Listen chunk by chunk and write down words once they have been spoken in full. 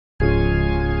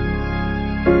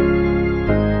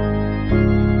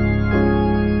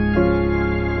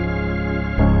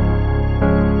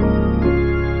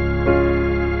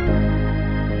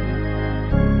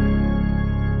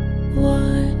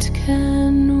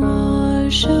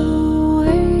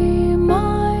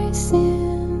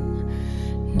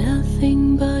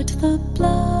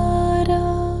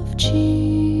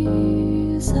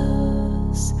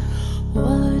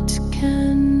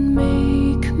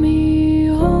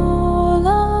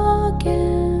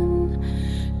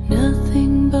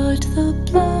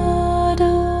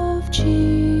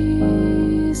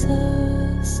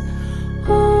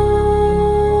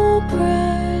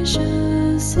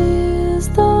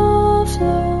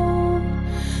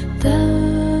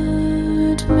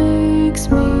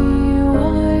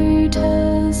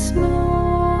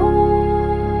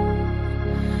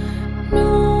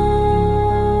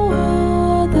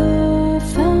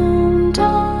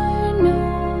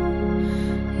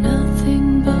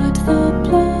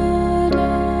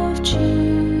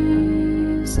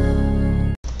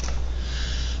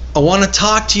want to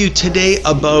talk to you today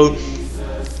about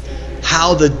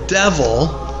how the devil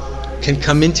can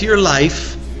come into your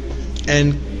life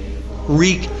and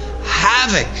wreak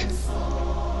havoc.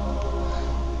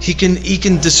 He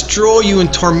can destroy you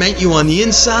and torment you on the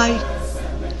inside,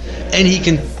 and he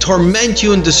can torment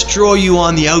you and destroy you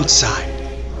on the outside.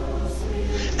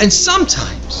 And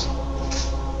sometimes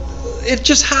it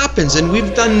just happens and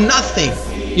we've done nothing.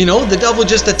 The devil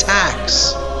just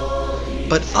attacks.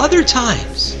 But other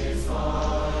times,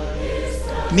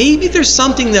 maybe there's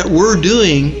something that we're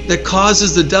doing that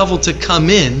causes the devil to come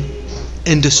in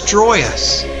and destroy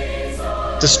us.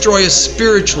 Destroy us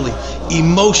spiritually,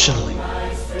 emotionally.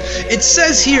 It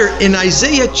says here in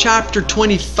Isaiah chapter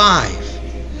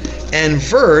 25 and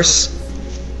verse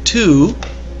 2,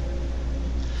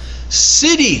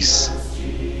 cities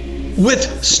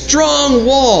with strong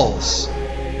walls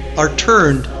are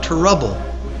turned to rubble.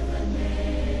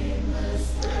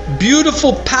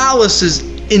 Beautiful palaces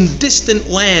in distant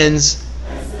lands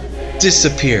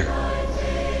disappear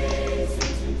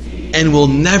and will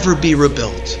never be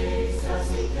rebuilt.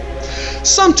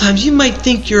 Sometimes you might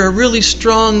think you're a really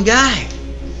strong guy.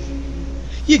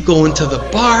 You go into the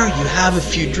bar, you have a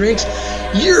few drinks,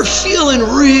 you're feeling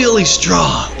really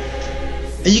strong.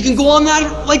 And you can go on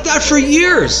like that for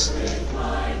years.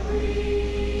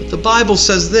 But the Bible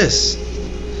says this: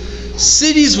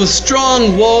 cities with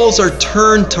strong walls are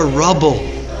turned to rubble.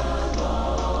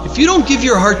 If you don't give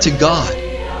your heart to God,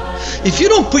 if you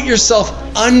don't put yourself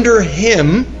under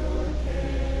Him,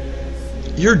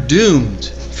 you're doomed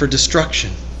for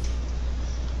destruction.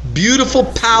 Beautiful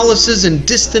palaces in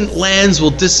distant lands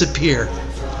will disappear.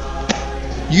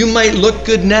 You might look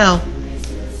good now.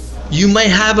 You might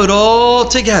have it all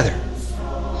together.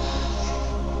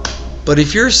 But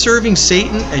if you're serving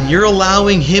Satan and you're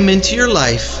allowing him into your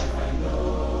life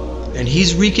and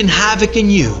he's wreaking havoc in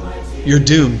you, you're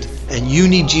doomed and you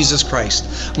need Jesus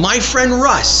Christ. My friend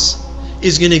Russ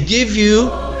is going to give you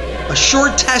a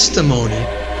short testimony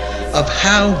of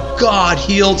how God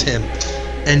healed him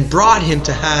and brought him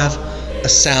to have a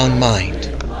sound mind.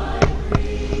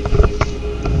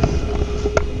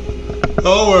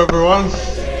 Hello everyone.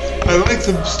 I'd like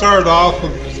to start off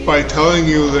by telling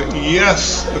you that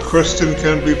yes, a Christian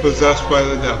can be possessed by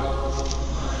the devil.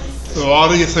 A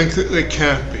lot of you think that they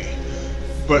can't be.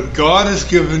 But God has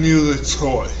given you the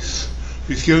choice.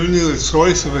 He's given you the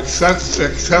choice of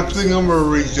accepting Him or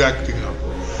rejecting Him.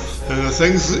 And the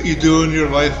things that you do in your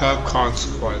life have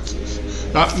consequences.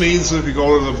 That means if you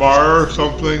go to the bar or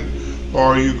something,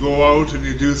 or you go out and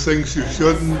you do things you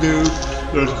shouldn't do,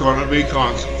 there's going to be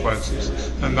consequences.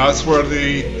 And that's where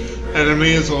the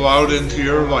enemy is allowed into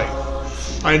your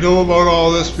life. I know about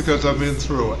all this because I've been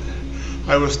through it.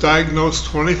 I was diagnosed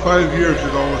 25 years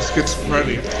ago with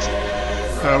schizophrenia.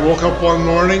 And I woke up one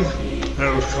morning and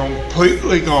it was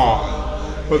completely gone.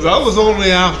 But that was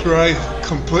only after I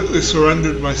completely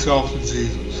surrendered myself to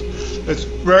Jesus. It's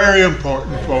very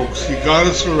important, folks. You got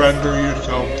to surrender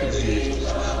yourself to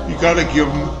Jesus. You got to give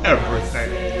Him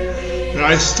everything. And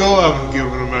I still haven't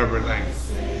given Him everything.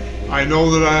 I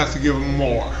know that I have to give Him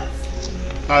more.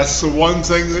 That's the one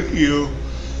thing that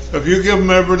if you give Him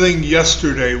everything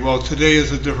yesterday, well, today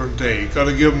is a different day. You got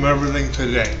to give Him everything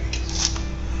today.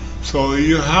 So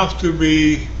you have to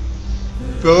be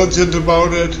diligent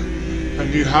about it,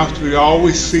 and you have to be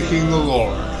always seeking the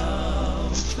Lord.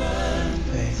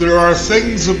 There are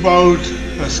things about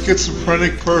a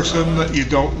schizophrenic person that you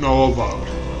don't know about.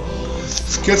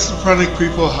 Schizophrenic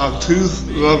people have two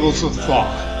levels of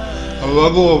thought. A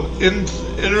level of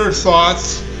inner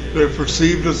thoughts that are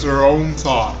perceived as their own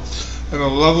thoughts, and a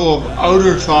level of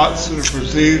outer thoughts that are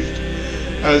perceived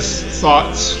as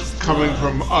thoughts coming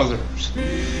from others.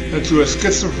 And to a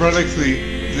schizophrenic,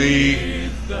 the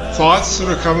thoughts that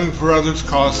are coming from others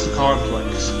cause the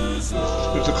conflicts.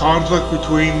 There's a conflict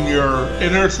between your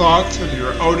inner thoughts and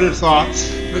your outer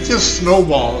thoughts. It just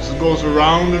snowballs and goes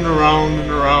around and around and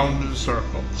around in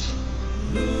circles.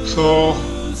 So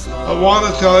I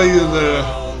want to tell you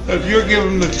that if you're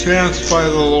given the chance by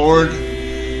the Lord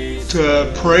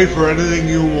to pray for anything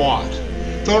you want,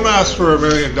 don't ask for $1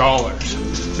 million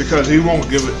because He won't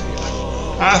give it to you.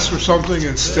 Ask for something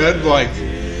instead like,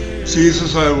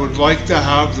 Jesus, I would like to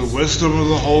have the wisdom of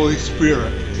the Holy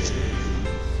Spirit.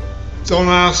 Don't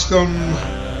ask Him.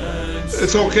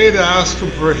 It's okay to ask Him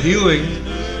for healing,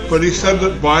 but He said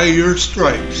that by your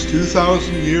stripes,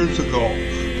 2,000 years ago,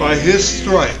 by His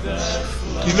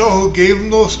stripes. Do you know who gave Him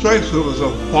those stripes? It was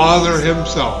the Father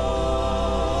Himself.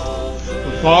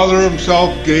 The Father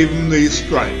Himself gave Him these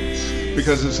stripes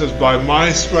because it says, by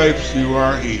my stripes you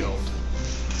are healed.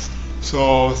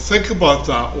 So think about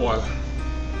that one.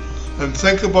 And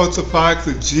think about the fact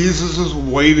that Jesus is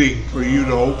waiting for you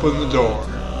to open the door.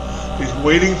 He's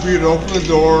waiting for you to open the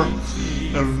door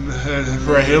and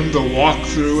for him to walk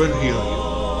through and heal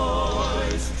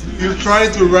you. You've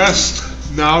tried the rest,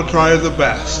 now try the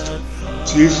best.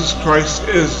 Jesus Christ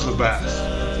is the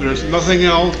best. There's nothing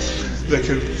else that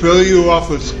can fill you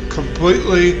up as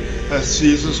completely as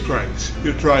Jesus Christ.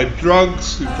 You've tried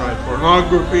drugs, you've tried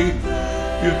pornography,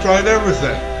 you've tried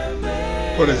everything,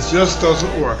 but it just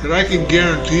doesn't work. And I can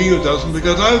guarantee you it doesn't,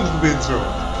 because I've been through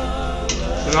it.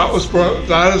 And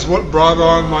that is what brought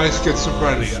on my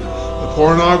schizophrenia, the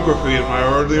pornography in my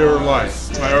early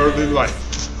life.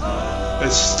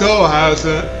 It still has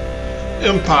an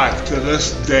impact to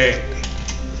this day,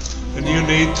 and you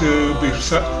need to be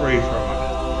set free from it.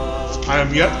 I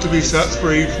am yet to be set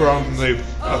free from the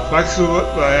effects of it,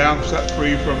 but I am set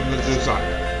free from the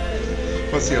desire.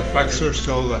 But the effects are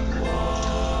still there.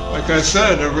 Like I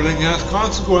said, everything has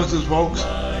consequences, folks,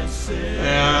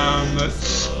 and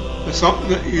it's something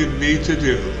that you need to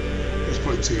do, is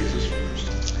put Jesus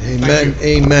first. Amen,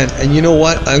 amen. And you know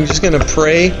what? I'm just going to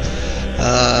pray.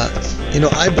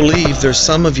 I believe there's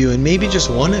some of you, and maybe just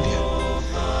one of you.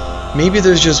 Maybe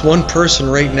there's just one person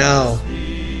right now,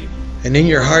 and in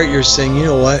your heart you're saying, you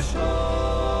know what?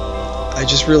 I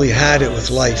just really had it with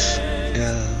life.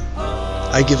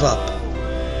 I give up.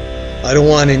 I don't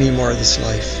want any more of this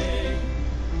life.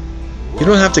 You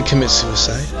don't have to commit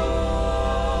suicide.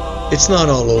 It's not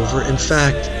all over. In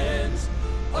fact,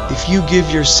 if you give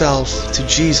yourself to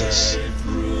Jesus,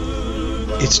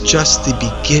 it's just the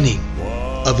beginning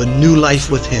of a new life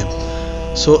with Him.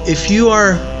 So if you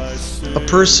are a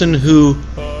person who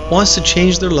wants to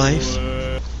change their life,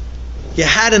 you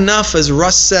had enough, as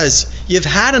Russ says, you've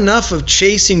had enough of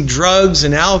chasing drugs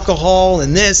and alcohol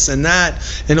and this and that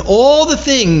and all the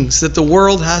things that the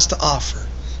world has to offer.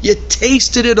 You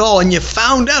tasted it all and you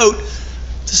found out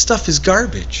this stuff is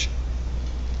garbage.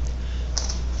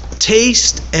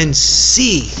 Taste and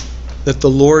see that the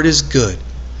Lord is good.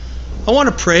 I want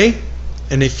to pray,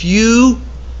 and if you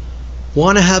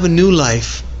want to have a new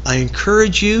life, I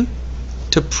encourage you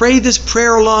to pray this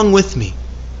prayer along with me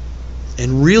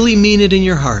and really mean it in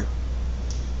your heart.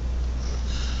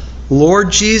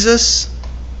 Lord Jesus,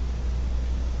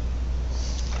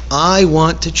 I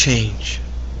want to change.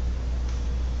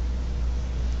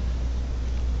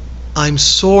 I'm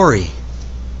sorry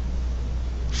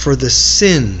for the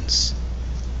sins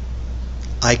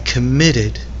I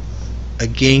committed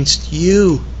against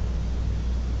you.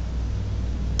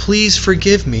 Please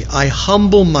forgive me. I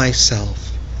humble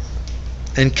myself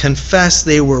and confess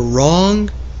they were wrong,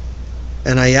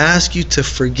 and I ask you to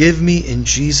forgive me in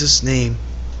Jesus' name.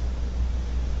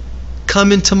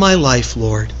 Come into my life,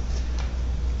 Lord.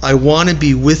 I want to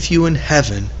be with you in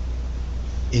heaven.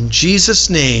 In Jesus'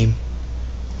 name,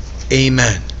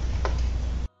 amen.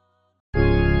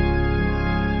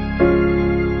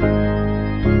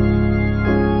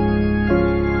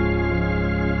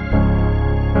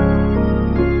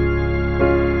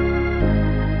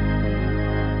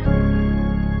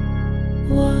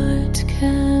 What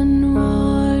can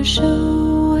wash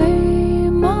away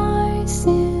my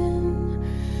sin?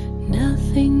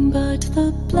 Nothing but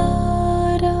the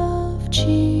blood of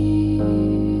Jesus.